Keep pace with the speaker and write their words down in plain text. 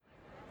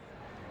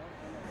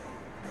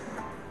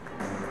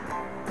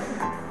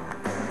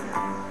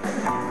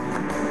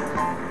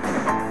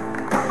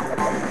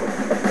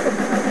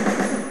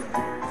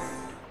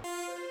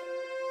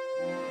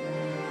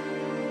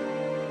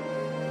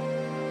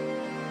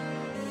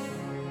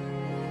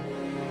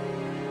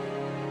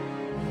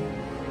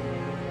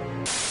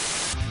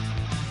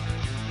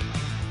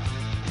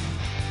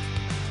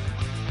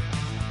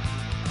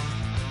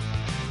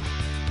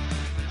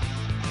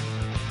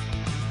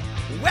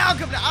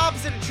Welcome to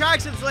Opposite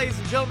Attractions, ladies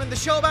and gentlemen, the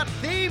show about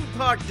theme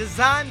park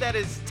design that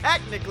is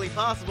technically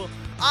possible.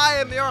 I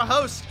am your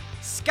host,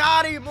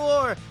 Scotty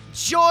Moore,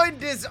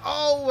 joined as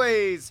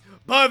always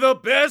by the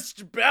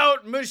best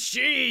bout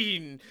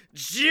machine,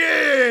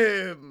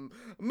 Jim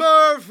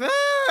Murphy!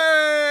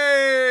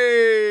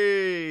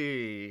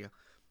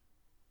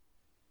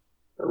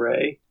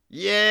 Hooray.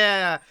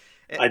 Yeah.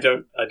 I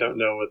don't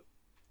know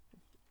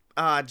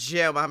what...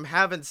 Jim, I'm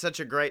having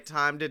such a great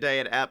time today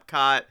at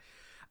Epcot.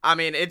 I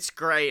mean, it's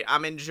great.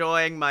 I'm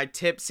enjoying my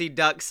Tipsy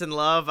Ducks in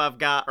Love. I've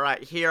got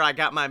right here, I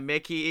got my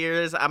Mickey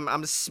ears.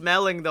 I'm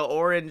smelling the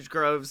orange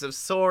groves of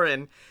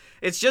Soarin'.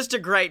 It's just a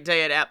great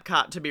day at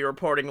Epcot to be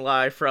reporting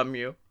live from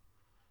you.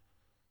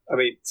 I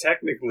mean,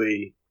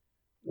 technically,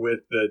 with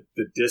the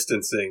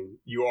distancing,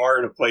 you are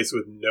in a place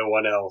with no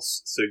one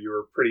else, so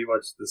you're pretty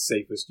much the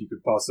safest you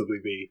could possibly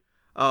be.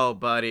 Oh,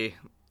 buddy.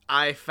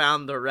 I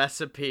found the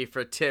recipe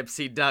for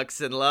Tipsy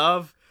Ducks in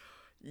Love.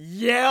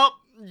 Yep.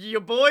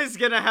 Your boy's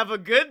gonna have a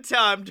good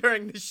time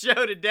during the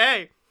show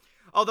today.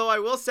 Although I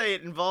will say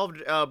it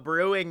involved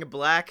brewing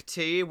black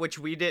tea, which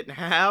we didn't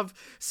have.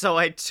 So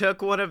I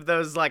took one of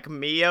those like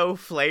Mio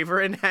flavor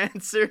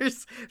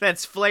enhancers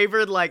that's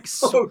flavored like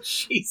oh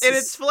Jesus! And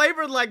it's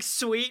flavored like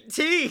sweet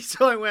tea.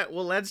 So I went,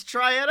 well, let's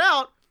try it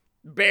out.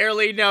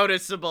 Barely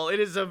noticeable.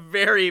 It is a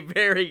very,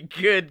 very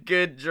good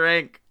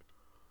drink.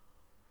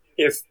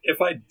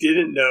 If I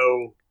didn't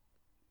know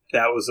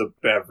that was a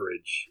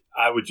beverage,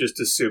 I would just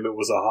assume it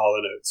was a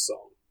Hall & Oates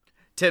song.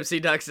 Tipsy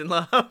Ducks in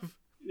Love.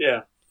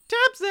 Yeah.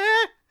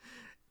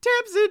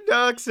 Tipsy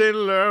Ducks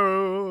in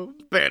Love.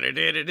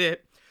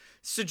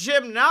 So,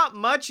 Jim, not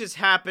much has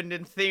happened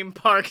in theme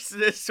parks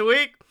this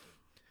week.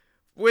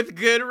 With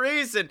good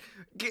reason.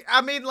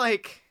 I mean,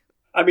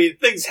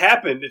 things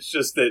happened. It's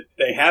just that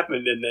they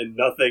happened and then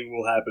nothing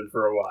will happen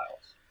for a while.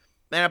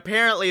 And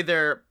apparently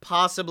they're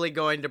possibly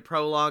going to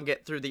prolong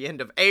it through the end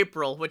of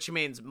April, which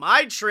means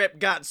my trip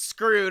got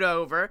screwed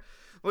over,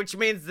 which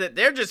means that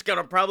they're just going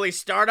to probably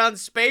start on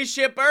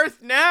Spaceship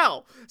Earth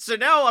now. So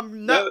now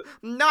I'm not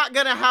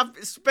going to have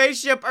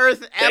Spaceship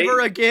Earth ever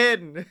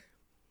again.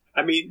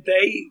 I mean,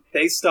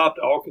 they stopped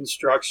all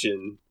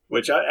construction,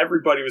 which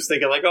everybody was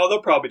thinking like, oh,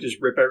 they'll probably just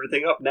rip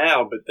everything up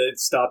now, but they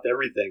stopped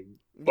everything.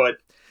 But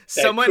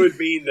that could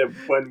mean that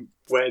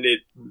when it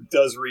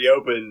does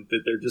reopen,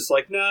 that they're just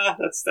like, nah,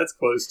 that's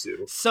close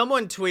to.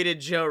 Someone tweeted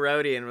Joe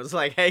Rohde and was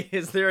like, hey,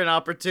 is there an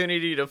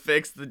opportunity to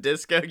fix the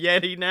Disco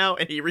Yeti now?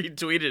 And he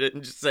retweeted it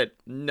and just said,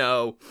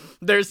 no,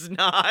 there's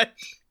not.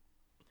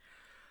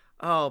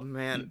 Oh,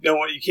 man. No,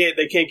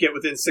 they can't get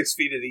within 6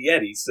 feet of the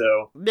Yeti,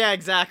 so. Yeah,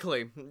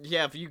 exactly.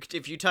 Yeah,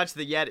 if you touch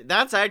the Yeti,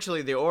 that's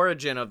actually the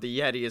origin of the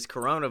Yeti is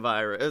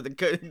coronavirus. The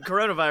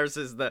coronavirus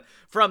is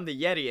from the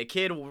Yeti. A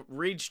kid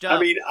reached up,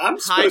 I'm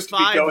supposed to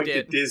be going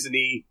to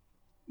Disney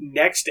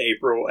next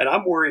April, and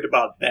I'm worried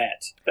about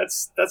that.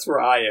 That's where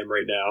I am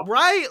right now.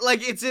 Right?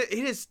 Like, it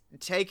has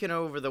taken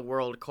over the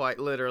world quite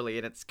literally,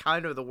 and it's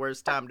kind of the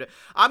worst time to...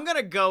 I'm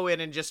gonna go in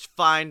and just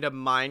find a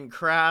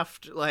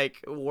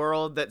Minecraft,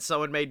 world that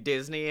someone made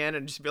Disney in,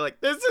 and just be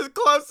like, this is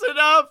close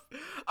enough!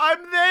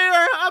 I'm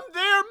there,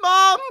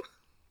 Mom!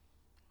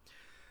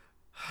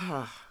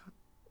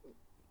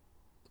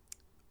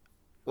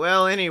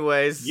 Well,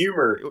 anyways...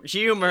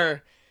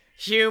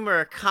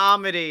 Humor,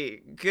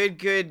 comedy, good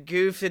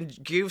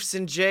goofs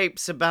and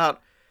japes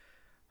about...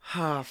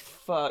 Oh,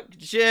 fuck.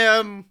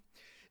 Jim,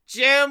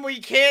 we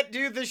can't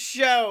do the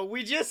show.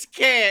 We just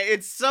can't.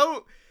 It's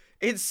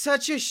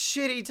such a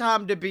shitty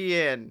time to be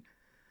in.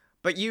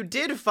 But you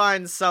did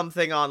find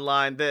something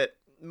online that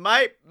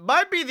might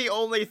be the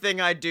only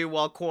thing I do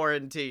while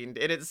quarantined,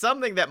 and it's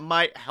something that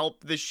might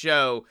help the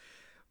show.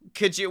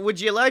 Would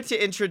you like to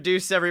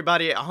introduce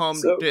everybody at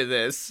home to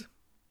this?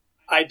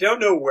 I don't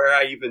know where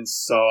I even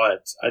saw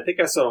it. I think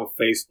I saw it on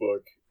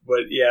Facebook.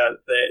 But yeah,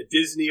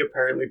 Disney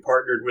apparently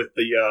partnered with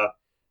the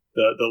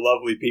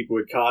lovely people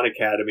at Khan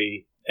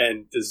Academy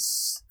and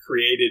has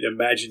created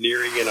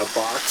Imagineering in a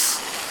Box,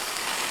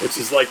 which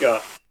is like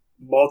a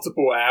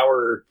multiple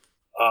hour...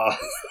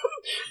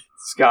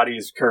 Scotty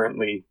is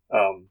currently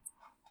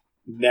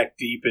neck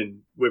deep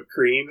in whipped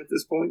cream at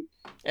this point.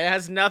 It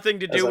has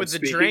nothing to do with the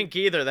drink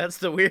either. That's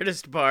the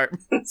weirdest part.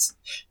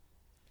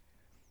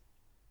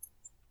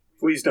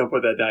 Please don't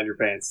put that down your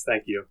pants.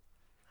 Thank you.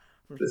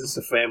 This is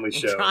a family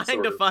show. I'm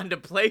trying to find a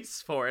place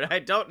for it. I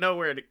don't know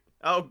where to...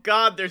 Oh,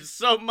 God, there's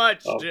so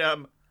much,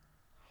 Jim.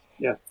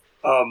 Yeah.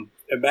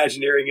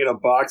 Imagineering in a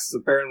Box is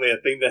apparently a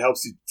thing that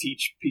helps you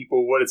teach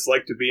people what it's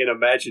like to be an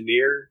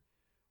Imagineer,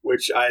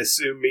 which I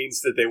assume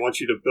means that they want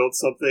you to build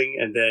something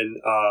and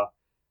then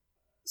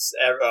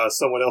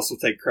someone else will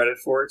take credit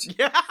for it.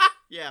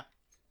 Yeah.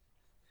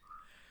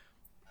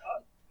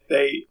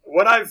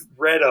 What I've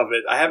read of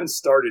it, I haven't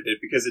started it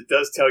because it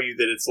does tell you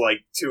that it's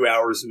like 2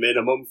 hours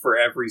minimum for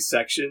every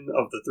section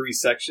of the 3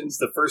 sections.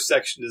 The first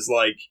section is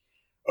like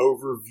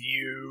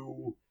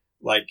overview,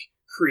 like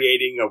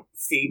creating a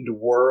themed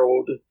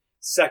world.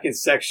 Second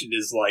section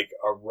is like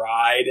a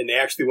ride, and they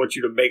actually want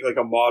you to make like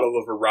a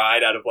model of a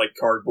ride out of like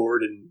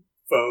cardboard and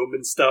foam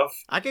and stuff.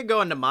 I could go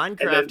into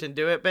Minecraft and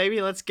do it,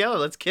 baby. Let's go.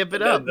 Let's kip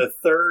it up. The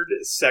third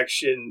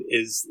section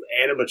is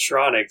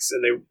animatronics,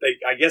 and they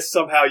I guess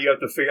somehow you have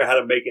to figure out how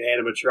to make an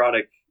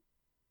animatronic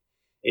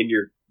in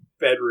your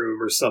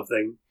bedroom or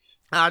something.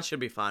 It should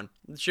be fun.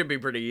 It should be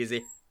pretty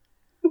easy.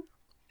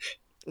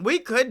 We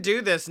could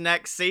do this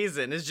next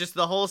season. It's just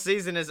the whole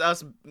season is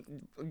us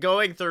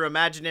going through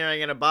Imagineering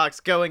in a Box,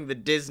 going the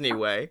Disney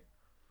way.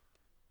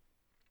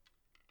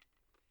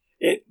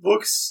 It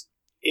looks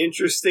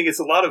interesting. It's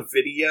a lot of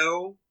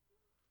video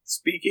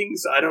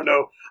speakings. I don't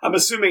know. I'm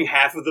assuming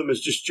half of them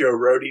is just Joe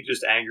Rohde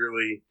just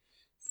angrily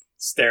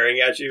staring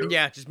at you.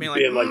 Yeah, just being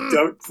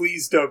like,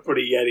 please don't put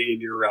a Yeti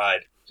in your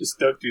ride. Just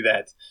don't do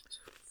that.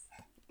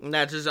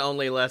 That's his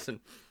only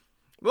lesson.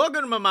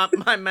 Welcome to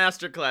my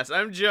masterclass.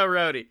 I'm Joe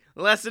Rohde.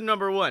 Lesson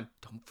number 1.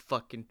 Don't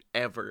fucking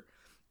ever,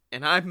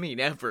 and I mean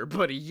ever,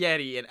 put a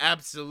Yeti in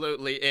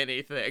absolutely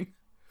anything.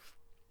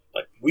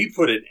 Like, we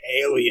put an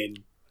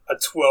alien, a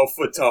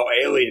 12-foot tall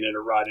alien in a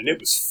ride, and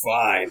it was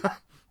fine.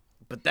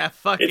 But that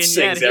fucking Yeti... It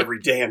sings every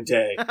damn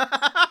day.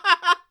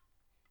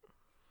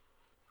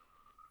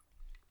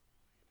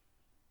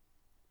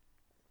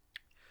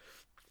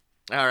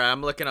 Alright,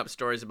 I'm looking up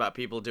stories about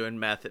people doing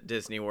meth at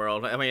Disney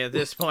World. I mean, at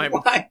this point...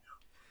 Why?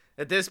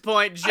 At this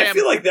point, Jim... I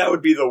feel like that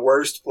would be the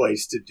worst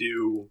place to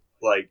do,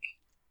 I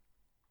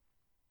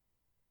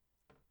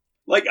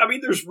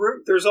mean,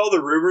 there's all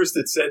the rumors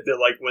that said that,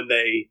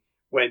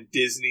 when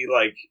Disney,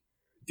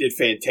 did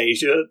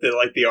Fantasia,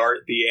 that,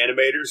 the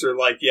animators are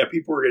yeah,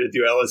 people were going to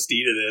do LSD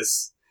to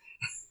this.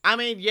 I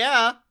mean,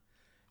 yeah.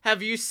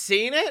 Have you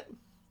seen it?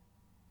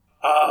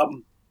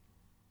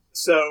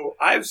 So,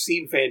 I've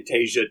seen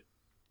Fantasia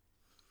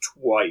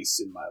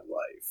twice in my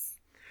life.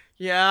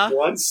 Yeah.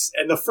 Once,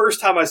 and the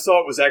first time I saw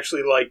it was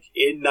actually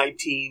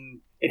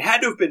it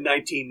had to have been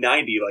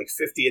 1990,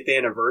 50th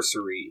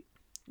anniversary.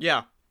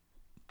 Yeah.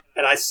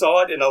 And I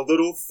saw it in a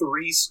little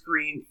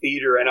 3-screen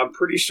theater, and I'm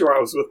pretty sure I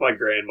was with my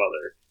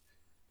grandmother.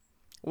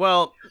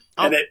 Well,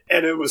 and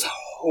it was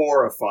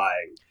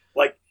horrifying.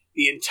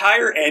 The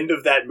entire end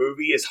of that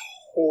movie is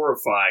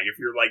horrifying if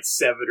you're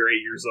 7 or 8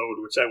 years old,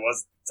 which I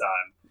was at the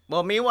time.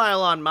 Well,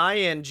 meanwhile, on my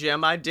end,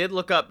 Jim, I did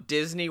look up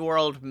Disney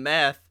World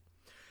meth,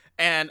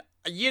 and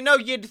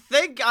you'd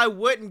think I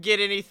wouldn't get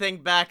anything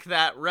back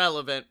that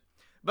relevant,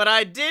 but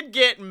I did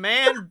get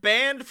man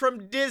banned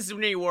from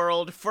Disney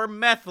World for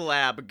meth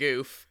lab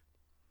goof.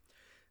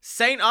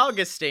 St.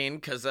 Augustine,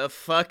 because of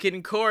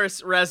fucking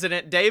course,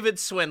 resident David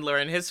Swindler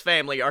and his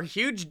family are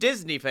huge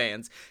Disney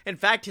fans. In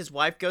fact, his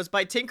wife goes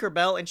by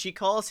Tinkerbell and she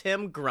calls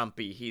him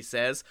Grumpy, he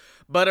says.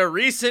 But a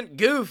recent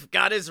goof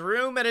got his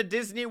room at a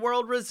Disney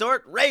World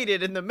resort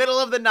raided in the middle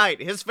of the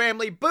night, his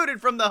family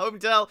booted from the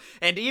hotel,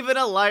 and even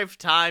a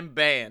lifetime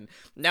ban.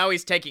 Now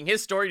he's taking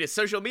his story to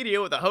social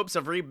media with the hopes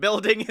of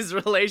rebuilding his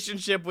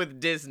relationship with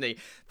Disney.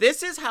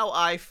 This is how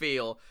I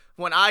feel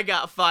when I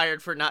got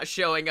fired for not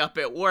showing up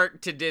at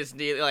work to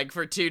Disney,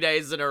 for 2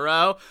 days in a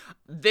row.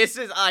 This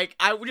is, I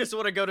just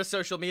want to go to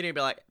social media and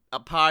be like,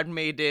 pardon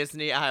me,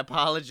 Disney, I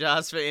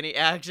apologize for any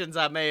actions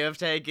I may have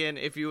taken.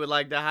 If you would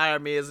like to hire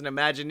me as an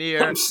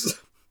Imagineer.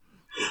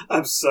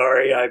 I'm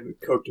sorry, I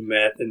cooked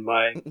meth in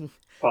my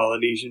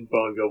Polynesian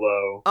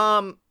bungalow.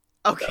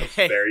 Okay. That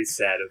was very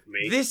sad of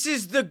me. This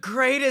is the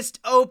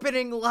greatest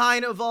opening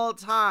line of all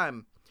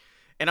time.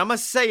 And I'm going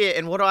to say it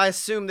in what I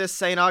assume this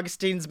St.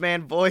 Augustine's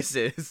man voice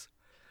is.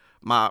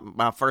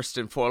 My first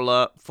and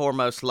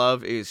foremost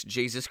love is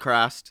Jesus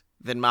Christ,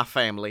 then my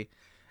family,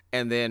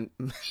 and then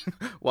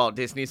Walt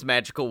Disney's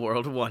Magical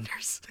World of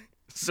Wonders,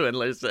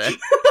 Swindler said.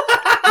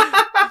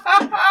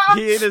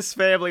 He and his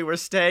family were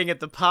staying at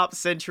the Pop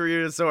Century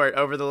Resort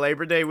over the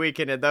Labor Day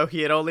weekend, and though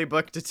he had only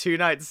booked a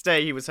 2-night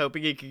stay, he was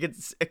hoping he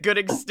could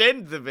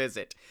extend the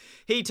visit.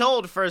 He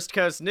told First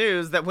Coast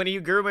News that when he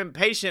grew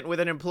impatient with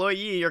an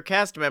employee or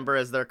cast member,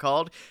 as they're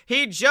called,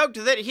 he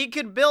joked that he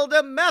could build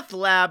a meth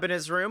lab in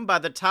his room by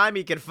the time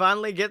he could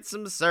finally get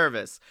some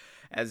service.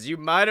 As you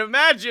might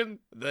imagine,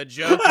 the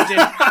joke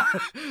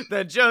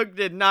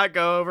did not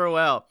go over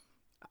well.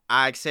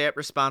 I accept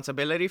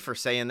responsibility for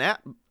saying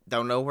that.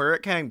 Don't know where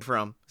it came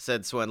from,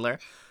 said Swindler.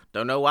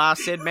 Don't know why I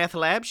said meth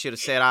lab. Should have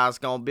said I was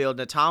going to build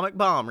an atomic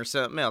bomb or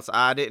something else.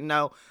 I didn't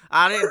know.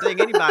 I didn't think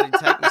anybody'd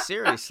take me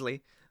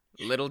seriously.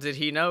 Little did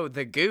he know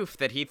the goof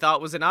that he thought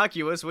was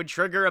innocuous would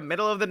trigger a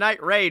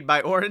middle-of-the-night raid by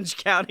Orange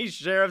County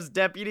Sheriff's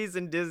deputies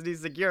and Disney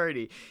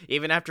security.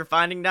 Even after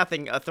finding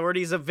nothing,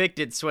 authorities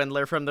evicted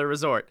Swindler from the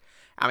resort.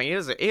 I mean,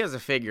 it was a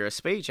figure of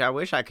speech. I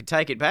wish I could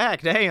take it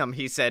back. Damn,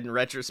 he said in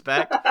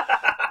retrospect.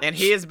 And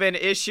he has been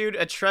issued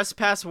a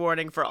trespass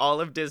warning for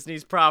all of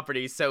Disney's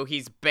properties, so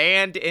he's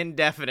banned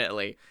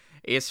indefinitely.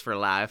 Is for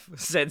life,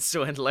 said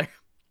Swindler.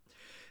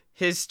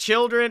 His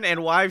children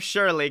and wife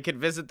Shirley could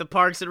visit the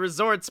parks and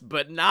resorts,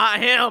 but not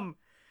him.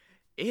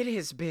 It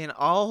has been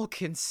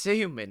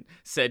all-consuming,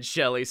 said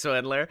Shelley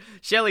Swindler.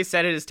 Shelley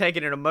said it has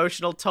taken an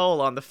emotional toll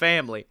on the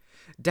family.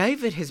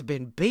 David has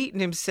been beating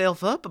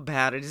himself up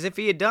about it as if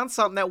he had done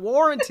something that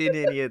warranted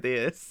any of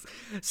this.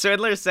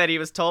 Swindler said he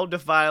was told to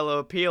file an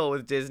appeal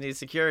with Disney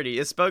security.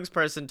 A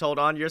spokesperson told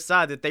On Your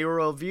Side that they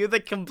will review the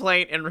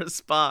complaint and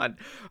respond.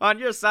 On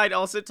Your Side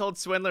also told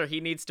Swindler he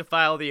needs to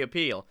file the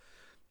appeal.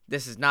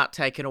 This is not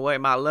taking away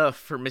my love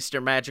for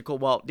Mr. Magical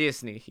Walt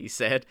Disney, he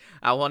said.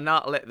 I will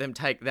not let them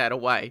take that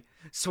away.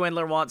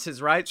 Swindler wants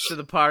his rights to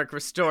the park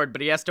restored,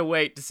 but he has to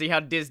wait to see how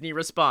Disney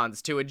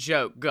responds to a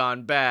joke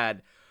gone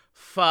bad.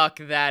 Fuck,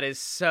 that is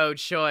so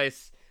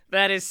choice.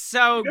 That is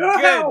so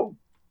good.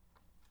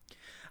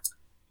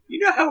 You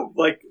know how,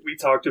 like, we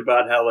talked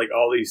about how, like,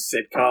 all these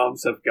sitcoms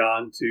have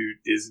gone to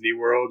Disney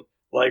World?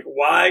 Like,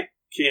 why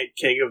can't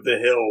King of the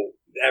Hill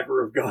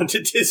ever have gone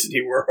to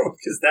Disney World?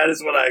 Because that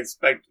is what I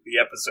expected the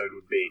episode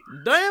would be.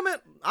 Damn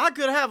it! I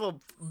could have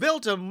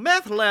built a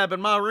meth lab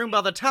in my room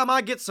by the time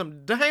I get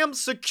some damn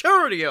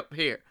security up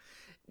here.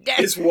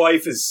 His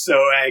wife is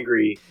so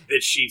angry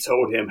that she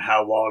told him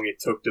how long it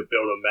took to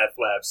build a meth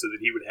lab so that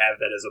he would have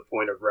that as a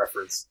point of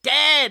reference.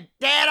 Dad,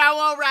 I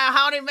want ride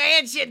Haunted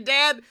Mansion,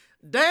 Dad.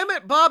 Damn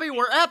it, Bobby,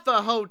 we're at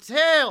the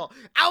hotel.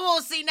 I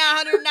want to see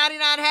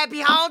 999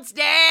 Happy Haunts,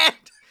 Dad.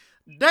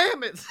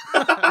 Damn it.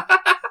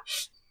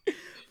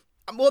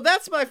 Well,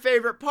 that's my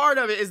favorite part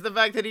of it, is the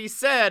fact that he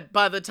said,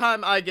 by the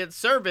time I get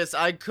service,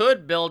 I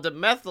could build a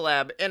meth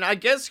lab. And I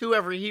guess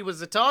whoever he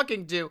was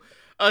talking to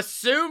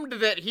assumed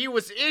that he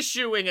was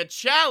issuing a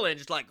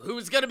challenge, like,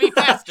 who's gonna be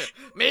faster?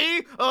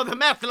 Me or the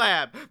meth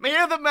lab? Me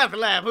or the meth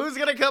lab? Who's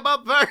gonna come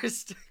up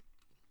first?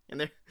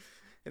 And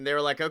they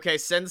were like, okay,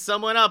 send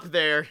someone up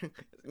there.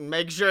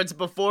 Make sure it's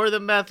before the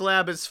meth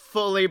lab is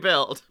fully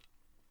built.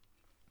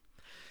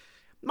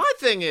 My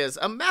thing is,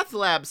 a meth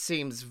lab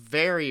seems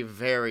very,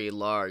 very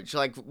large.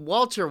 Like,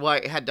 Walter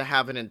White had to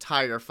have an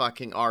entire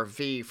fucking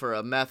RV for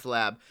a meth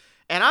lab.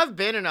 And I've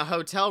been in a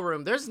hotel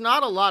room. There's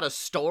not a lot of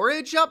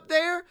storage up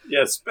there.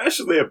 Yeah,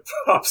 especially a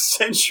Pop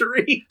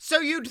Century. So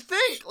you'd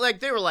think, like,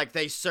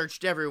 they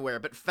searched everywhere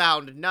but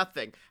found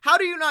nothing. How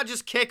do you not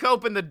just kick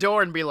open the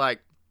door and be like,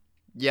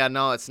 yeah,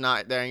 no, it's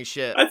not. There ain't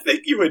shit. I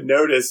think you would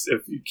notice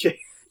if you came.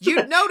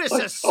 You'd notice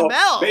a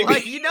smell.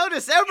 Like, you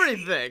notice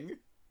everything.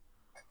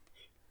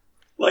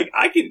 Like,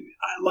 I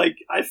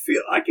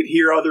feel I could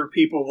hear other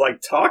people, like,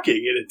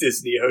 talking in a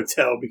Disney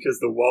hotel because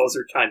the walls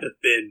are kind of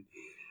thin.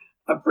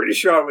 I'm pretty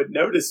sure I would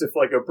notice if,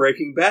 like, a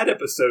Breaking Bad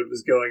episode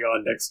was going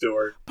on next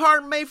door.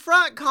 Pardon me,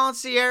 front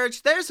concierge,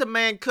 there's a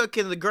man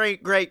cooking the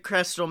great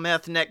crystal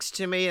meth next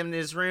to me in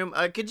his room.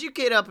 Could you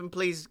get up and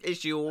please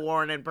issue a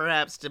warning,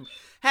 perhaps, to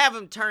have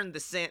him turn the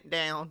scent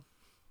down?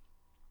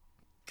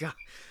 God.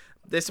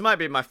 This might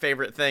be my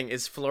favorite thing,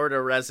 is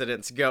Florida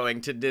residents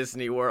going to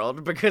Disney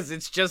World, because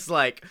it's just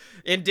like,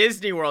 in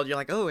Disney World, you're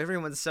like, oh,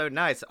 everyone's so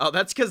nice. Oh,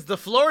 that's because the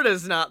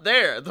Florida's not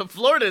there. The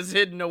Florida's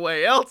hidden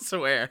away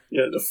elsewhere.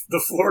 Yeah, the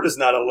Florida's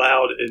not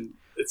allowed, and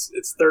it's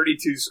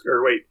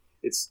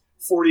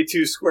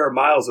 42 square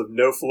miles of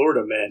no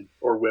Florida men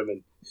or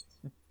women.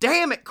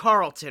 Damn it,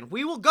 Carlton.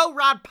 We will go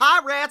ride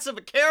Pirates of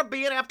the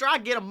Caribbean after I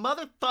get a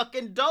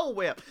motherfucking Dole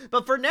Whip.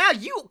 But for now,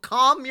 you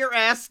calm your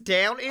ass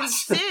down and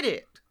sit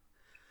it.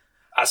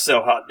 I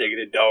sell hot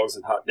diggity dogs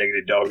and hot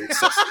diggity dog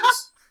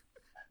accessories.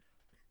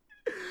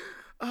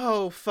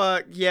 Oh,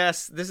 fuck,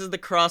 yes. This is the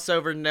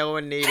crossover no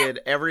one needed.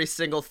 Every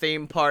single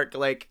theme park,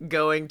 like,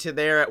 going to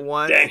there at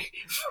once. Dang.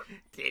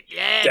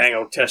 Dang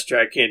old test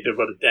track can't do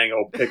but a dang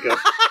old pickup.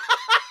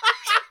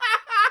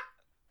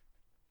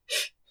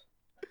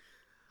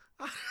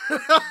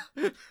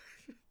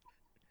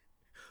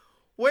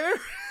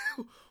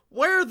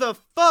 Where the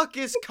fuck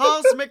is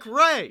Cosmic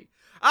Ray?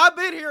 I've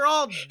been here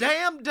all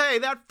damn day.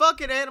 That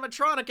fucking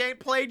animatronic ain't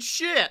played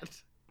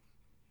shit.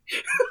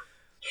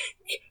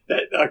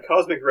 That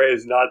Cosmic Ray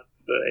is not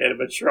the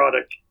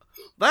animatronic.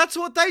 That's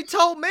what they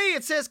told me.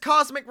 It says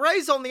Cosmic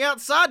Ray's on the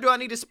outside. Do I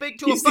need to speak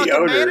to He's a fucking the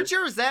owner.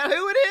 manager? Is that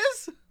who it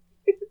is?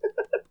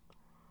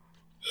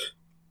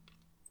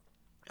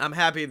 I'm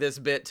happy this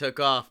bit took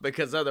off,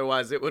 because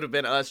otherwise it would have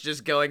been us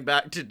just going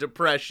back to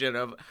depression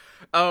of,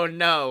 oh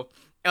no.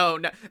 Oh,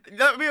 no.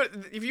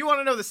 If you want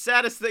to know the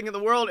saddest thing in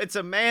the world, it's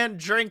a man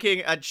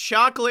drinking a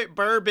chocolate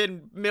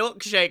bourbon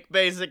milkshake,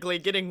 basically,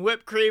 getting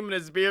whipped cream in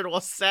his beard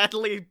while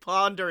sadly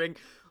pondering,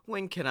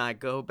 when can I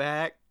go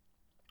back?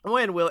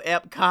 When will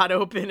Epcot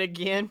open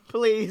again?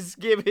 Please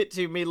give it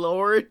to me,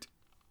 Lord.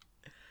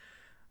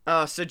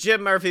 So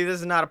Jim Murphy,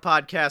 this is not a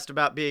podcast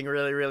about being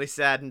really, really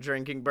sad and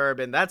drinking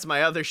bourbon. That's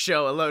my other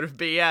show, A Load of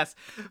BS.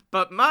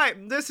 But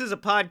this is a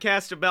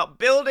podcast about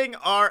building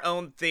our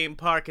own theme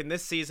park. And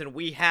this season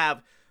we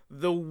have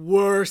the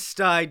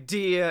worst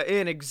idea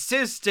in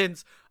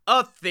existence,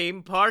 a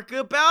theme park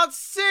about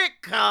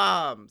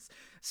sitcoms.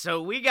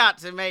 So we got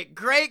to make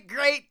great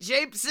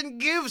japes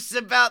and goofs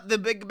about the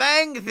Big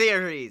Bang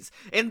Theories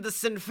and the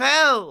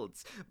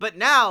Seinfelds. But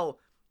now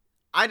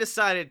I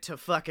decided to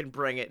fucking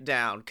bring it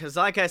down, because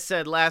like I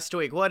said last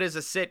week, what is a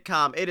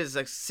sitcom? It is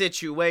a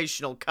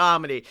situational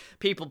comedy.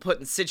 People put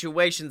in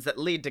situations that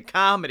lead to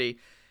comedy,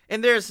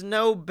 and there's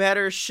no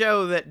better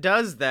show that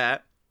does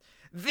that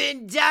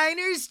Then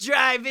Diners,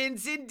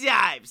 Drive-Ins, and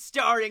Dives,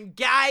 starring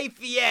Guy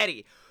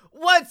Fieri.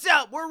 What's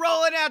up? We're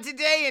rolling out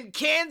today in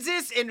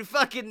Kansas in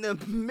fucking the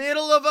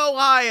middle of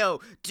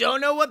Ohio.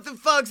 Don't know what the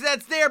fuck's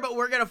that's there, but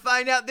we're gonna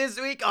find out this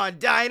week on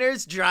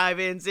Diners,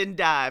 Drive-Ins, and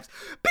Dives.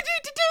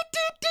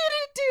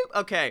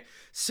 Okay,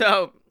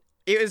 so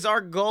it was our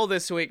goal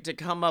this week to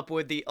come up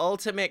with the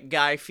ultimate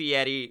Guy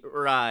Fieri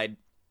ride.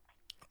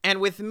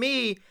 And with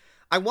me,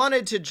 I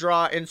wanted to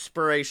draw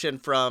inspiration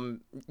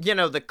from,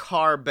 the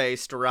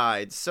car-based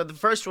rides. So the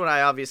first one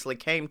I obviously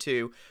came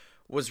to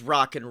was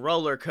Rock and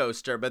Roller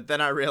Coaster, but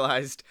then I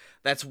realized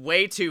that's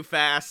way too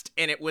fast,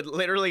 and it would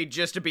literally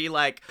just be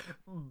like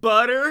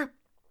butter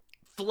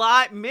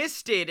fly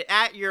misted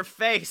at your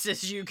face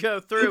as you go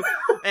through,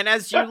 and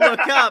as you look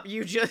up,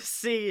 you just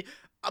see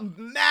a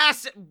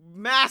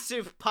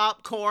massive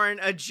popcorn,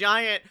 a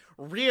giant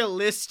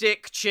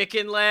realistic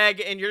chicken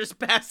leg, and you're just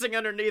passing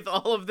underneath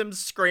all of them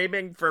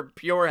screaming for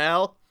pure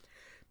hell.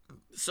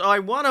 So I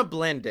want to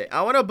blend it.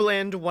 I want to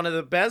blend one of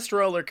the best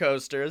roller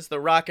coasters, the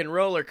Rock and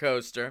Roller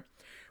Coaster,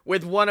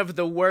 with one of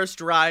the worst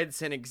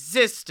rides in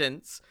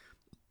existence,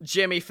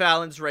 Jimmy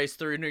Fallon's Race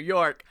Through New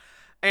York.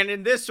 And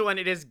in this one,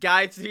 it is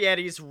Guy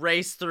Fieri's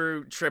Race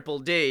Through Triple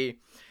D.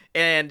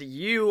 And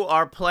you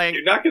are playing...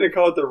 You're not going to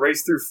call it the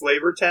Race Through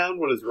Flavortown?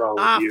 What is wrong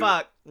with you?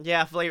 Fuck.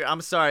 Yeah, Flavor.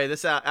 I'm sorry.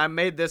 I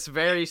made this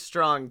very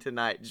strong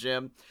tonight,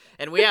 Jim.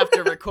 And we have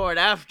to record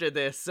after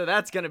this, so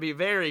that's going to be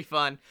very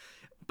fun.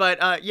 But,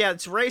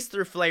 it's Race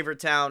Through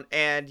Flavortown,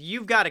 and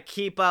you've got to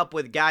keep up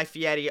with Guy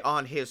Fieri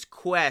on his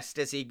quest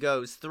as he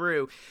goes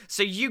through.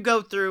 So you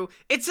go through,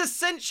 it's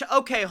essential,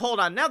 okay, hold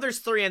on, now there's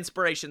 3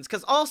 inspirations,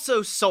 because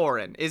also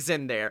Soarin' is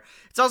in there.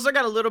 It's also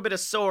got a little bit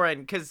of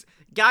Soarin', because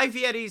Guy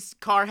Fieri's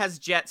car has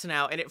jets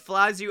now, and it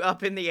flies you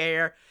up in the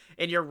air,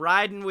 and you're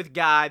riding with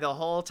Guy the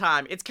whole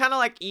time. It's kind of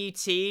like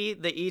E.T.,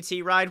 the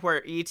E.T. ride,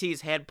 where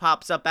E.T.'s head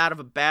pops up out of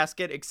a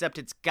basket, except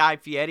it's Guy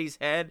Fieri's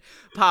head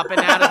popping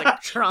out of the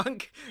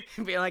trunk,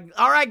 and being like,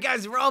 all right,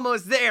 guys, we're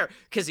almost there,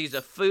 because he's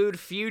a food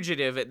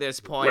fugitive at this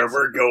point. Where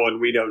we're going,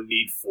 we don't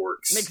need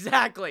forks.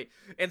 Exactly.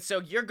 And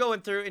so you're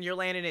going through, and you're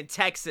landing in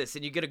Texas,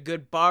 and you get a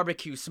good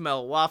barbecue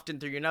smell wafting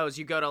through your nose.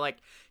 You go to,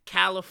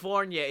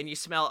 California, and you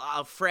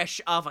smell fresh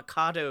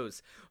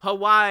avocados.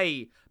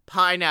 Hawaii,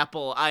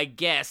 pineapple, I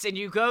guess. And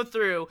you go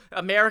through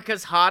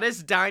America's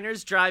hottest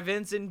diners,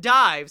 drive-ins, and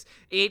dives,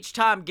 each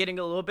time getting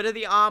a little bit of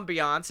the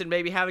ambiance and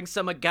maybe having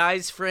some of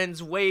Guy's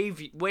friends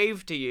wave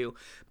to you.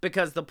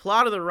 Because the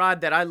plot of the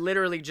ride that I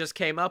literally just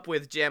came up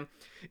with, Jim,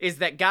 is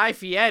that Guy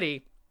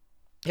Fieri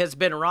has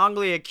been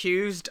wrongly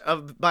accused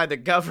by the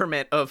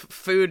government of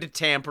food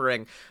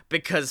tampering,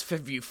 because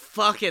if you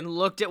fucking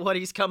looked at what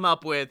he's come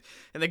up with,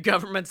 and the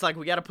government's like,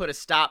 we gotta put a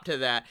stop to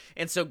that.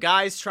 And so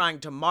Guy's trying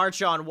to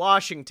march on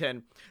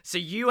Washington, so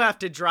you have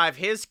to drive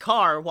his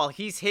car while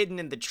he's hidden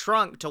in the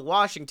trunk to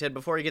Washington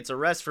before he gets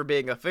arrested for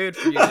being a food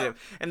fugitive.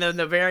 And then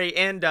the very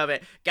end of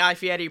it, Guy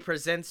Fieri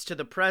presents to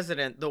the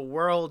president the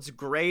world's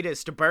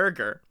greatest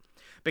burger,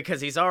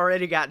 because he's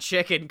already got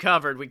chicken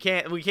covered. We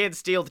can't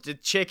steal the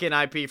chicken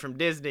IP from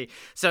Disney.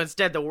 So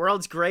instead, the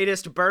world's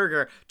greatest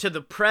burger to the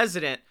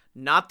president,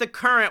 not the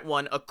current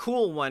one, a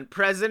cool one,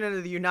 president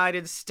of the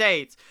United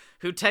States,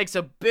 who takes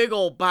a big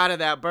old bite of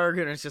that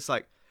burger and is just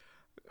like,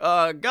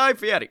 Guy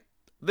Fieri,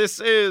 this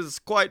is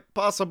quite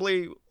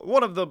possibly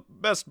one of the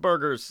best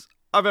burgers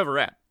I've ever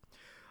had.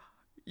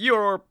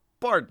 Your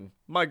pardon,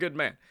 my good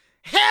man.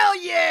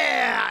 Hell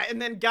yeah!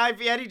 And then Guy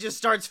Fieri just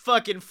starts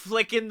fucking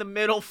flicking the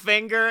middle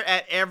finger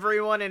at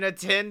everyone in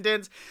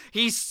attendance.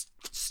 He's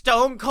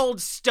stone cold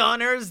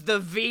stunners the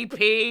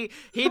VP.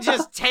 He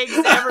just takes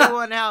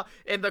everyone out,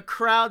 and the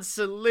crowd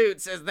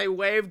salutes as they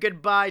wave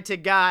goodbye to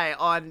Guy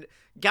on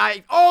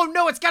Guy. Oh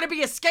no, it's gotta be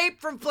Escape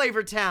from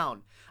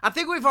Flavortown. I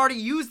think we've already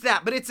used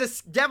that, but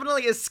it's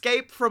definitely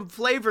Escape from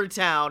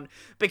Flavortown,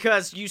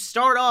 because you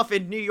start off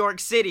in New York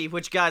City,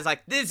 which Guy's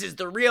like, this is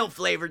the real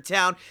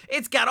Flavortown.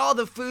 It's got all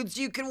the foods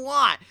you can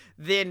want.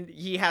 Then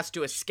he has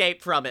to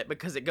escape from it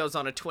because it goes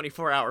on a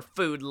 24-hour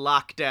food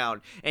lockdown.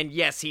 And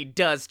yes, he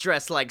does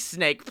dress like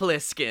Snake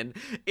Plissken.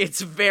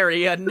 It's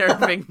very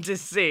unnerving to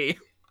see.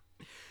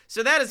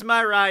 So that is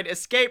my ride,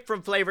 Escape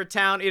from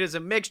Flavortown. It is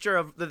a mixture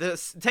of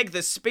take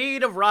the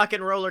speed of Rock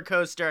and Roller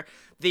Coaster,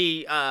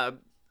 the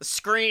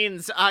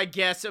screens, I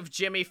guess, of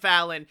Jimmy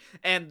Fallon,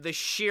 and the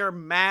sheer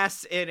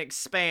mass and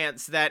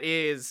expanse that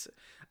is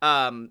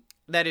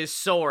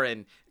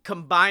Soarin'.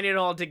 Combine it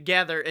all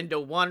together into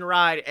one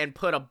ride and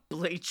put a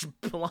bleach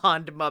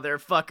blonde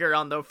motherfucker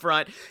on the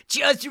front,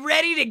 just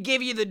ready to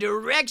give you the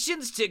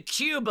directions to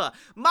Cuba.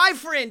 My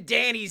friend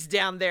Danny's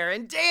down there,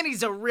 and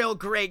Danny's a real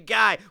great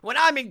guy. When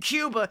I'm in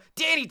Cuba,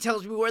 Danny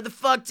tells me where the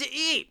fuck to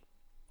eat.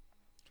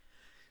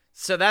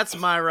 So that's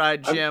my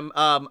ride, Jim.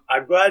 I'm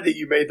glad that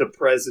you made the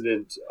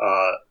president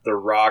The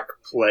Rock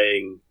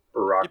playing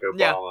Barack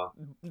Obama.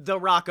 Yeah, the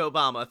Rock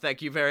Obama.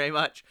 Thank you very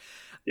much.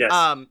 Yes.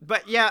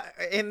 But yeah,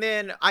 and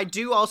then I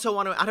do also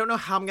want to, I don't know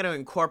how I'm going to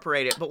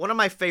incorporate it, but one of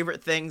my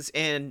favorite things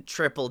in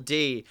Triple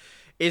D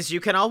is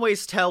you can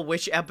always tell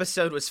which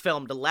episode was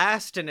filmed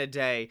last in a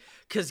day,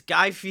 because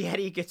Guy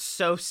Fieri gets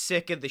so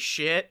sick of the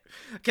shit.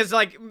 Because,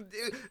 like,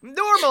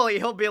 normally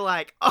he'll be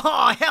like,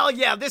 oh, hell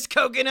yeah, this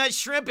coconut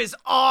shrimp is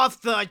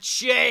off the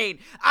chain.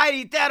 I'd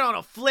eat that on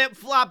a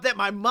flip-flop that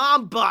my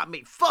mom bought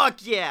me.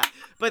 Fuck yeah.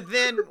 But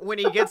then when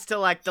he gets to,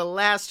 like, the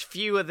last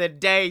few of the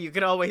day, you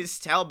can always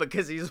tell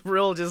because he's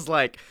real just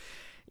like,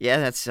 yeah,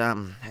 that's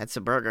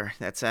a burger.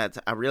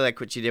 I really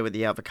like what you did with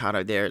the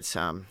avocado there. It's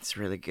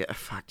really good.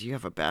 Fuck, do you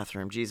have a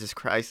bathroom? Jesus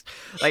Christ.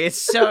 Like,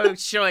 it's so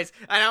choice.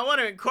 And I want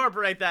to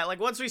incorporate that. Like,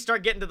 once we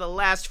start getting to the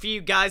last few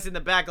guys in the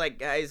back, like,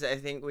 guys, I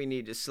think we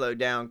need to slow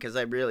down because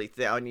I really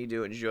think I need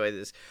to enjoy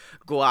this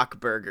guac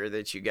burger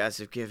that you guys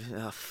have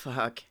given. Oh,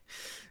 fuck.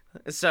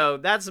 So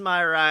that's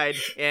my ride,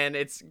 and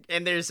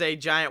there's a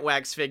giant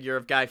wax figure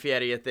of Guy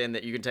Fieri at the end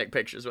that you can take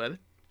pictures with.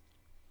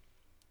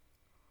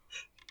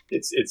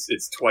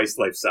 It's twice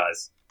life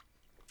size.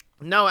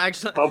 No,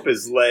 actually, pump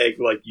his leg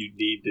like you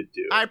need to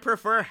do. I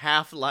prefer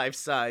half life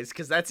size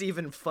because that's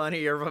even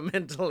funnier of a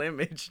mental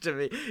image to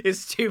me.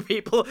 Is two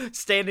people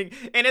standing,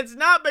 and it's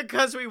not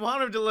because we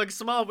want him to look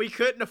small. We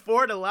couldn't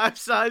afford a life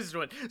sized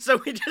one, so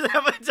we just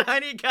have a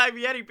tiny Guy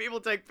Fieri people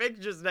take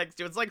pictures next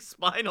to. It's like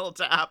Spinal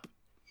Tap.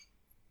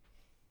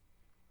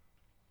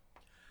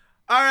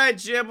 All right,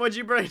 Jim, what'd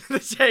you bring to the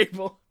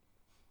table?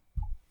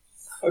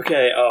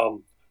 Okay,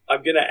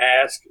 I'm going to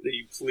ask that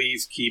you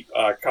please keep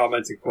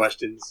comments and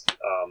questions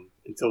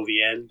until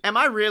the end. Am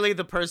I really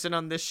the person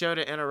on this show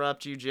to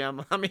interrupt you,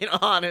 Jim? I mean,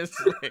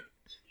 honestly.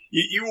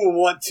 You will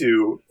want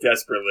to,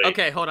 desperately.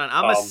 Okay, hold on.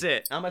 I'm going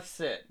to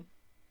sit.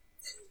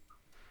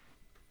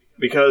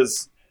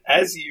 Because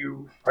are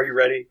you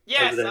ready?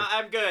 Yes,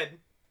 I'm good.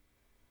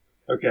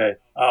 Okay.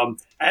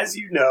 As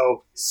you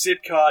know,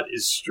 Sitcot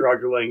is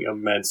struggling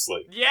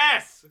immensely.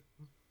 Yes!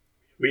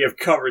 We have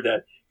covered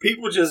that.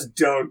 People just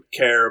don't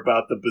care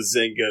about the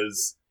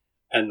bazingas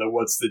and the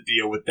what's the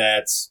deal with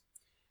that.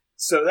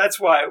 So that's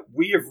why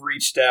we have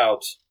reached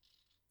out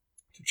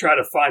to try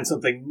to find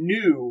something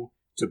new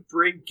to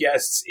bring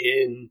guests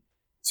in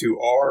to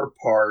our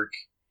park.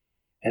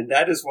 And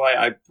that is why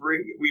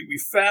we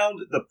found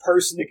the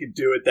person that could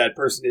do it. That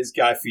person is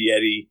Guy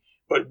Fieri,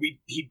 but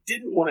he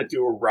didn't want to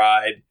do a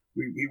ride.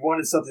 We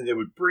wanted something that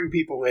would bring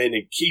people in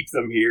and keep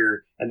them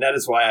here. And that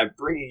is why I'm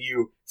bringing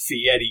you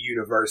Fieri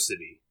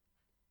University.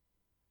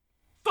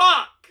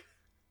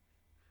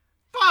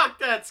 Fuck,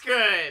 that's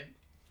good.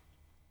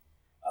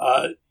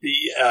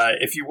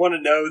 If you want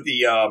to know,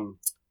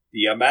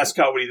 the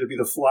mascot would either be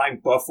the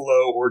flying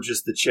buffalo or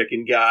just the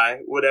chicken guy,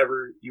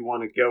 whatever you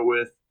want to go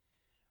with.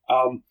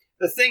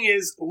 The thing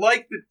is,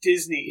 like the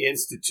Disney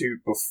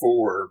Institute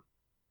before,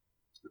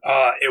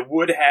 it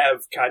would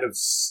have kind of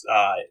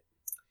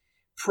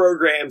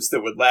programs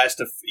that would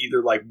last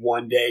either like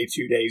 1 day,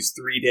 2 days,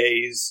 3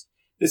 days.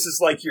 This is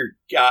like your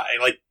guy,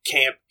 like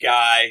camp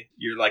guy,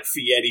 your like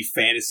Fieri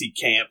fantasy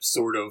camp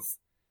sort of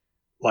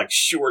like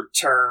short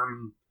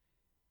term,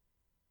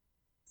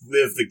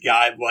 live the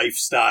guy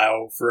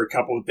lifestyle for a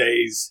couple of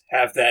days,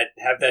 have that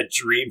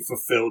dream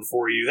fulfilled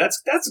for you.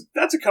 That's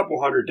a couple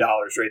 $100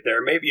 right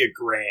there, maybe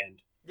 $1,000.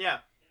 Yeah.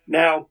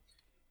 Now,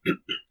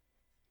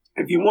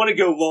 if you want to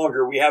go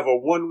longer, we have a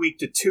 1 week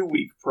to 2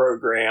 week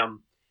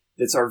program.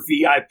 That's our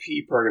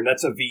VIP program.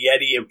 That's a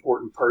Vieti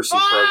Important Person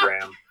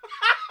program.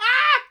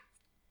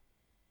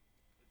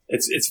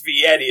 It's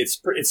Vieti.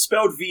 It's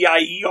spelled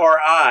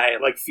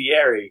Vieri like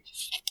Fieri,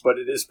 but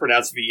it is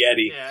pronounced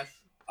Vieti. Yes.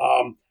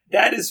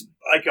 That is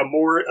like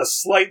a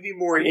slightly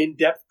more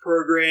in-depth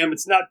program.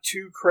 It's not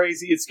too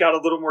crazy. It's got a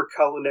little more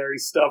culinary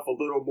stuff, a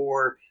little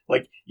more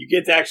like you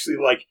get to actually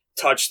like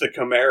touch the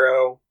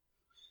Camaro.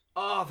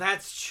 Oh,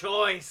 that's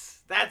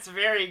choice. That's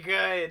very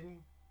good.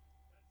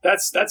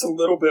 That's a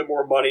little bit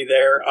more money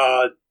there.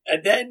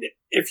 And then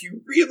if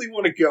you really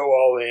want to go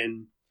all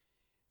in,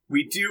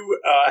 we do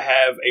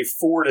have a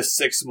 4 to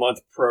 6 month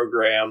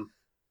program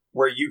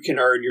where you can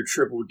earn your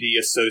Triple D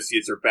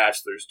Associate's or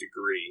Bachelor's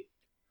degree.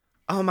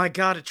 Oh my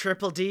god, a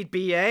Triple D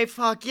BA?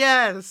 Fuck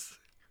yes!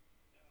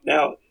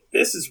 Now,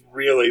 this is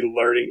really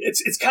learning.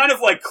 It's kind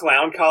of like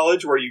clown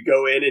college where you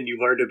go in and you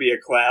learn to be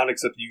a clown,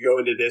 except you go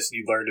into this and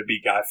you learn to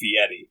be Guy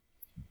Fieri.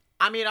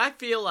 I mean, I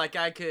feel like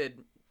I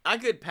could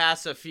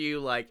pass a few,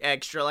 like,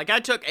 extra... Like, I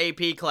took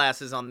AP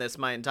classes on this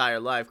my entire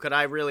life. Could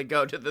I really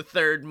go to the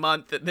 3rd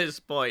month at this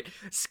point?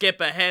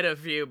 Skip ahead a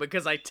few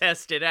because I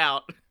tested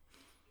out.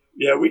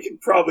 Yeah, we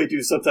could probably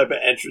do some type of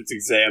entrance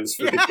exams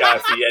for the Guy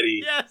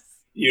Fieri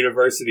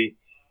University.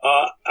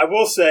 I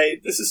will say,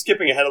 this is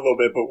skipping ahead a little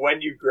bit, but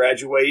when you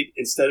graduate,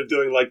 instead of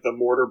doing, like, the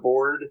mortar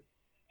board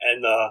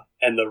and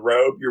the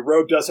robe, your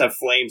robe does have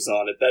flames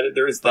on it.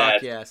 There is that.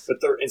 Fuck yes. But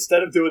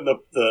instead of doing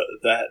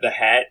the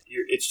hat,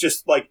 it's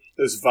just like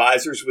those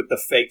visors with the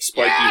fake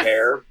spiky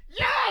hair.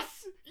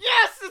 Yes!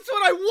 Yes! That's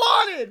what I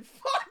wanted!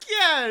 Fuck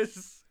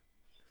yes!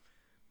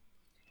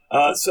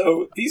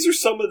 So these are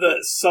some of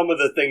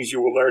the things you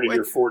will learn in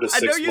your 4 to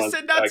 6 month. I know you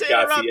said not to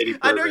interrupt.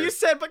 I know you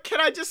said, but can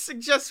I just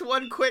suggest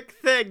one quick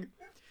thing?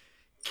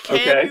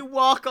 Can you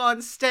walk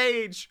on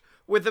stage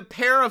with a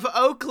pair of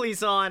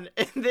Oakleys on,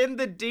 and then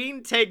the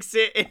dean takes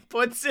it and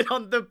puts it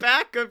on the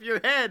back of your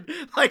head,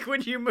 like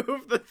when you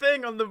move the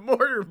thing on the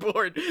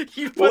mortarboard.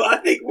 I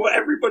think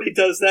everybody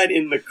does that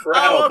in the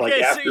crowd, like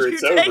after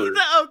it's over. So you take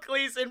the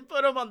Oakleys and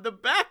put them on the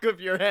back of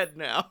your head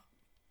now.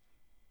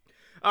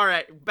 All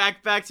right,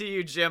 back to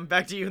you, Jim.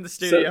 Back to you in the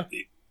studio. So,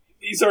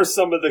 these are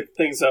some of the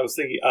things I was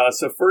thinking.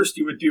 So first,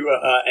 you would do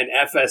an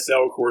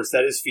FSL course.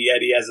 That is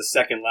Fieri as a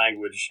second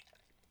language.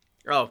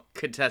 Oh,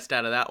 could test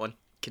out of that one.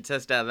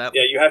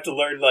 Yeah, you have to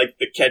learn like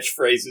the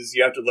catchphrases.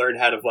 You have to learn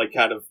how to like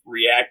kind of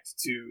react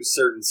to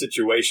certain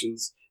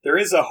situations. There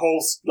is a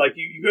whole like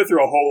you go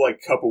through a whole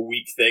like couple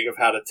week thing of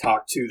how to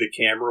talk to the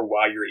camera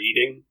while you're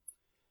eating.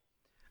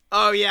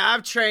 Oh yeah,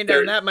 I've trained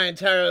on that my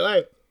entire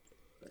life.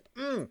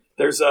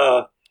 There's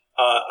a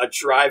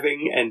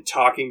driving and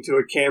talking to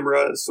a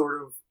camera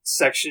sort of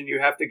section you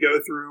have to go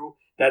through.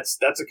 That's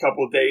a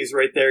couple of days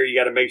right there. You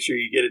got to make sure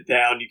you get it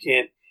down.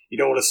 You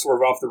don't want to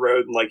swerve off the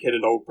road and like hit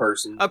an old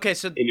person. Okay,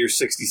 so in your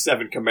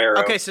 '67 Camaro.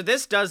 Okay, so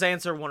this does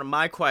answer one of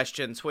my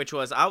questions, which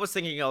was I was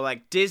thinking of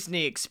like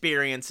Disney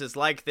experiences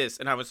like this,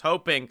 and I was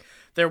hoping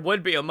there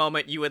would be a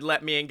moment you would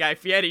let me and Guy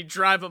Fieri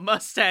drive a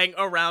Mustang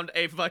around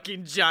a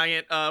fucking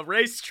giant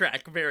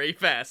racetrack very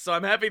fast. So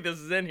I'm happy this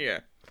is in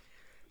here.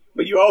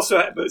 But you also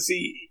have,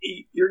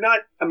 you're not,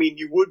 I mean,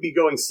 you would be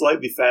going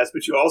slightly fast,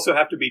 but you also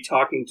have to be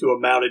talking to a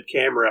mounted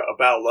camera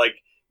about, like,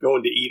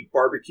 going to eat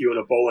barbecue in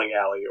a bowling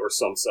alley or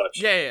some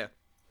such. Yeah.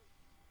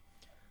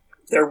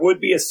 There would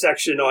be a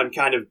section on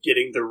kind of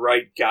getting the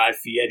right Guy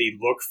Fieri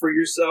look for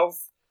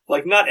yourself.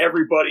 Like, not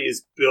everybody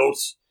is built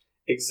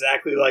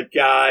exactly like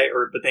Guy,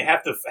 but they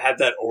have to have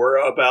that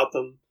aura about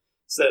them.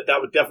 So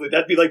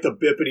that'd be like the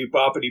bippity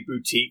boppity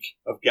boutique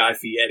of Guy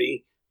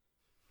Fieri.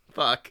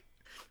 Fuck.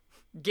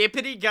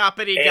 Gippity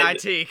goppity Guy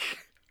teak.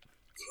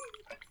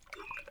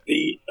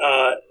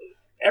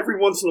 Every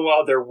once in a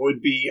while there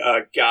would be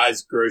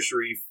Guy's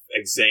grocery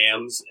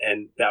exams,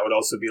 and that would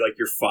also be like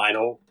your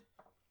final.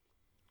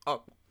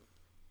 Oh.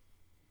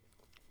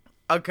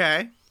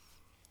 Okay.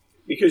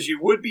 Because you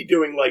would be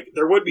doing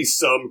there would be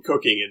some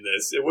cooking in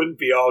this. It wouldn't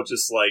be all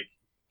just like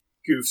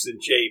goofs and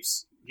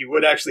japes. You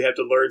would actually have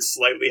to learn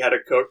slightly how to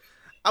cook.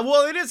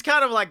 Well, it is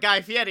kind of like Guy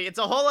Fieri. It's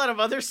a whole lot of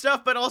other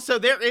stuff, but also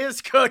there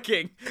is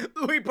cooking.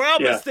 We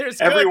promise there's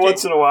cooking. Every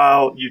once in a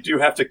while, you do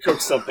have to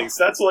cook something.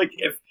 So that's like,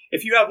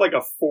 if you have like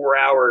a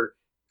 4-hour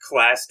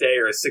class day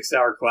or a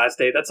 6-hour class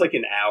day, that's like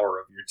an hour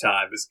of your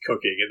time is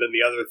cooking. And then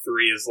the other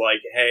 3 is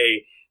like,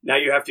 hey, now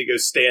you have to go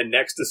stand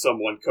next to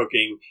someone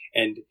cooking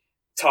and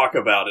talk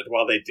about it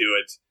while they do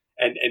it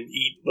and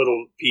eat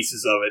little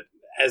pieces of it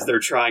as they're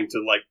trying to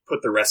like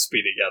put the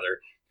recipe together.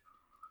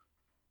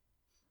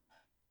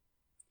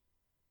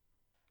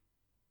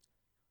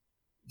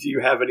 Do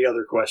you have any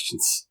other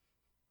questions?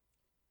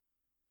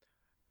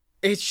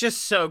 It's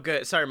just so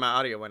good. Sorry, my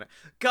audio went out.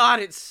 God,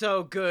 it's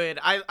so good.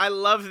 I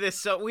love this.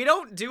 So we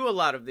don't do a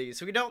lot of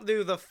these. We don't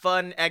do the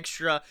fun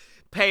extra,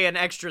 pay an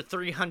extra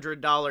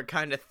 $300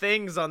 kind of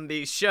things on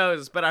these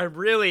shows, but I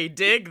really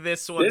dig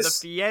this one, the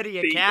Fieri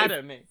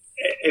Academy.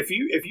 If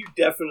you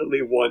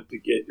definitely want to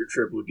get your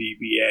triple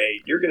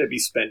DBA, you're going to be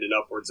spending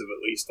upwards of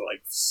at least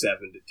like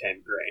 $7 to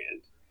 $10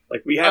 grand.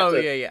 Like we have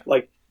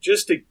like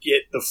just to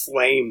get the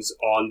flames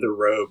on the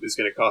robe is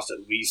going to cost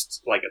at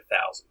least like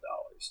 $1,000.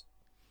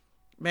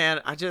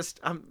 Man,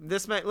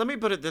 let me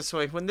put it this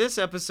way. When this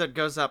episode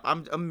goes up,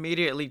 I'm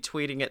immediately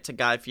tweeting it to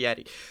Guy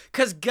Fieri.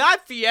 Because Guy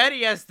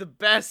Fieri has the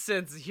best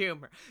sense of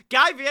humor.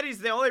 Guy Fieri's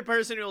the only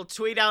person who will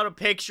tweet out a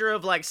picture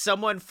of, like,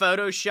 someone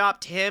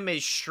photoshopped him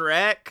as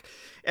Shrek.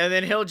 And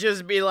then he'll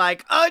just be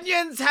like,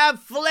 onions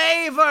have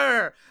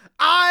flavor!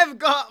 I've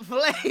got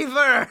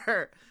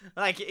flavor!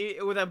 Like,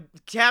 with a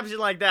caption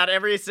like that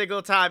every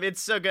single time.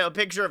 It's so good. A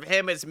picture of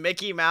him as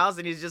Mickey Mouse,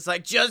 and he's just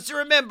like, just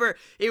remember,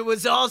 it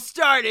was all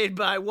started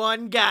by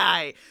one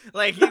guy.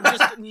 Like, he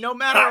just, no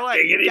matter what.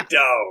 Diggity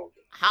dog.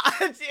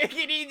 Hot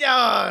diggity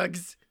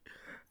dogs.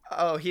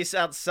 Oh, he's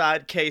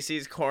outside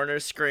Casey's corner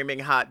screaming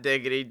hot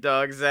diggity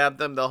dogs at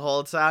them the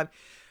whole time.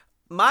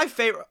 My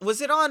favorite,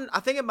 was it on, I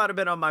think it might have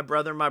been on My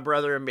Brother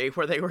and Me,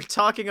 where they were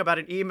talking about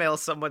an email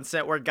someone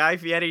sent where Guy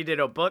Fieri did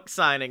a book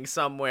signing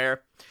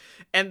somewhere.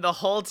 And the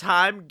whole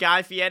time,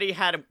 Guy Fieri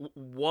had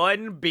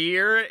one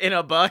beer in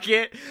a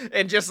bucket,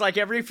 and just like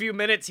every few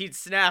minutes he'd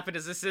snap, and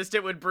his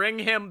assistant would bring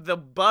him the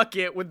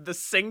bucket with the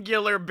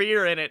singular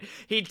beer in it.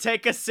 He'd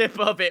take a sip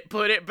of it,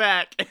 put it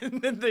back,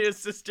 and then the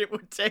assistant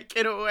would take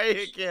it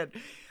away again.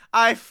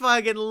 I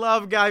fucking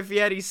love Guy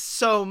Fieri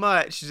so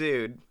much,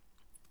 dude.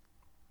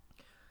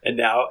 And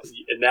now,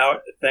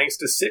 thanks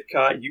to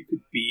Sitka, you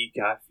could be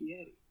Guy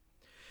Fieri.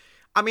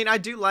 I mean, I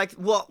do like,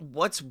 well,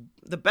 what's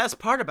the best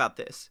part about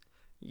this?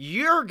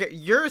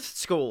 Your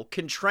school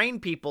can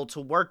train people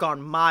to work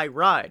on My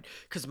Ride,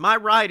 because My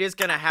Ride is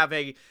going to have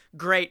a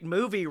great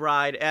movie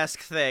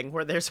ride-esque thing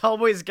where there's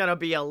always going to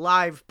be a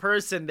live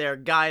person there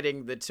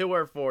guiding the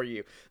tour for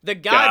you. The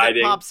guy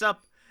that pops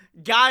up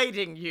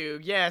guiding you,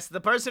 yes, the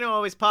person who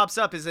always pops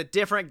up is a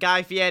different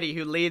Guy Fieri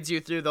who leads you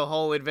through the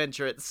whole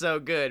adventure. It's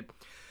so good.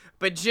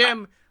 But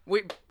Jim,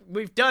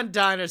 we've done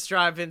diners,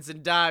 drive-ins,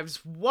 and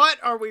dives. What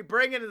are we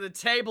bringing to the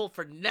table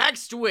for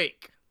next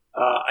week?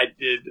 I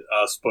did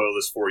spoil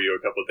this for you a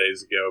couple of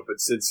days ago, but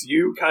since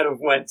you kind of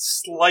went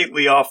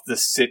slightly off the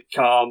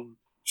sitcom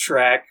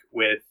track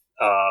with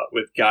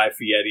Guy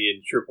Fieri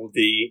and Triple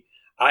D,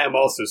 I am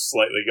also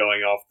slightly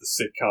going off the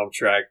sitcom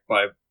track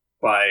by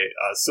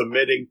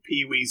submitting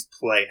Pee-wee's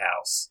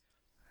Playhouse.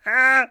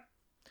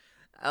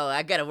 Oh,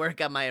 I gotta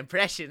work on my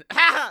impression.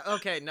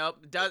 Okay,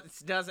 nope,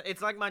 doesn't.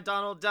 It's like my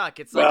Donald Duck.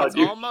 It's like it's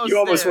almost. You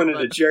almost there, went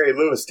into Jerry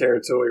Lewis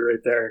territory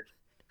right there.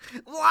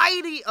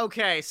 Whitey.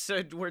 Okay,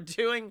 so we're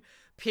doing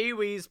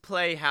Pee-wee's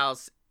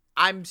Playhouse.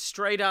 I'm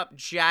straight up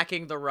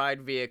jacking the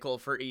ride vehicle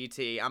for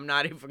E.T. I'm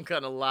not even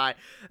gonna lie.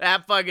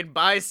 That fucking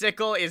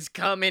bicycle is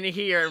coming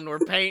here, and we're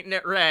painting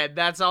it red.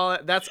 That's all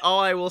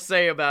I will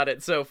say about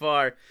it so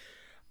far.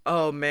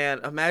 Oh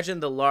man, imagine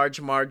the Large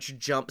Marge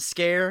jump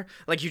scare.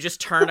 Like you just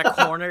turn a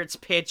corner, it's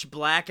pitch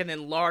black, and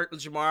then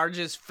Large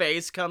Marge's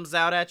face comes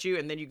out at you,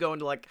 and then you go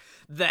into like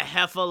the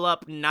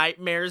Heffalump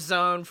nightmare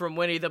zone from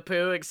Winnie the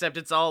Pooh, except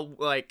it's all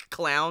like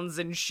clowns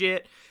and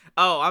shit.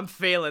 Oh, I'm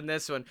feeling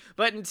this one.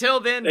 But until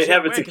then, they'd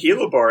have a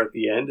tequila bar at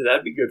the end.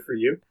 That'd be good for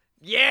you.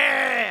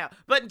 Yeah!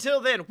 But until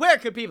then, where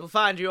can people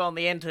find you on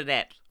the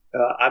internet?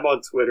 I'm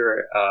on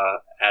Twitter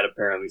at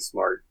apparently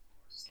smart.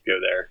 Just go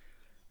there.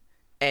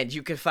 And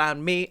you can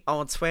find me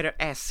on Twitter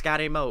at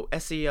ScottyMo,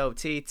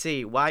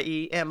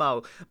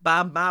 ScottyYemo.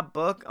 Buy my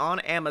book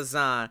on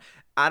Amazon.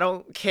 I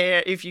don't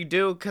care if you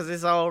do, because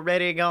it's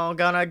already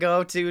gonna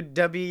go to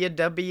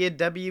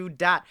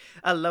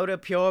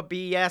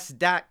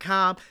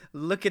www.alodapurebs.com.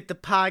 Look at the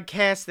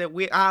podcast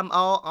that I'm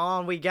all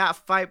on. We got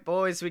Fight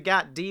Boys, we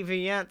got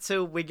Deviant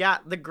 2, we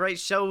got the great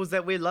shows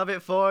that we love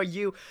it for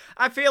you.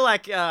 I feel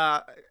like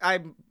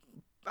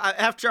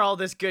after all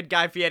this good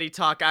Guy Fieri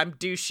talk, I'm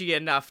douchey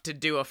enough to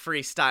do a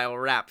freestyle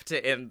rap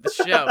to end the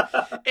show.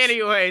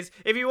 Anyways,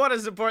 if you want to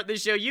support the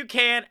show, you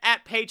can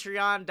at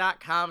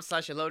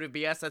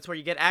patreon.com/alotedbs. That's where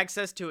you get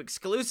access to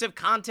exclusive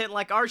content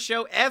like our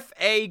show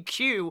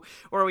FAQ,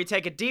 where we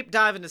take a deep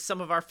dive into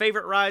some of our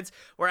favorite rides.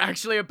 We're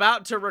actually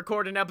about to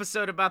record an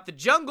episode about the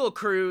Jungle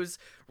Cruise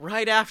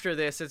right after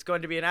this. It's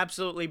going to be an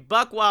absolutely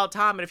buck wild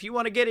time, and if you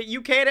want to get it,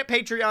 you can at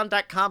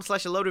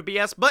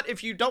patreon.com/alotedbs. But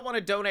if you don't want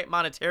to donate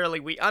monetarily,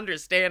 we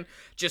understand.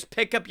 Just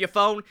pick up your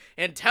phone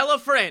and tell a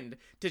friend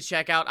to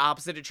check out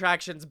Opposite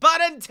Attractions.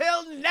 But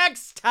until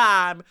next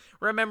time,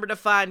 remember to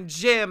find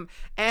Jim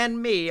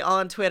and me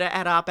on Twitter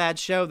at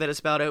OpAdShow. That is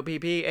spelled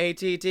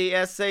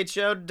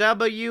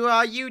OPPATTSHOW.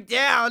 Are you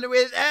down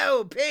with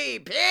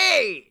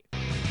OPP?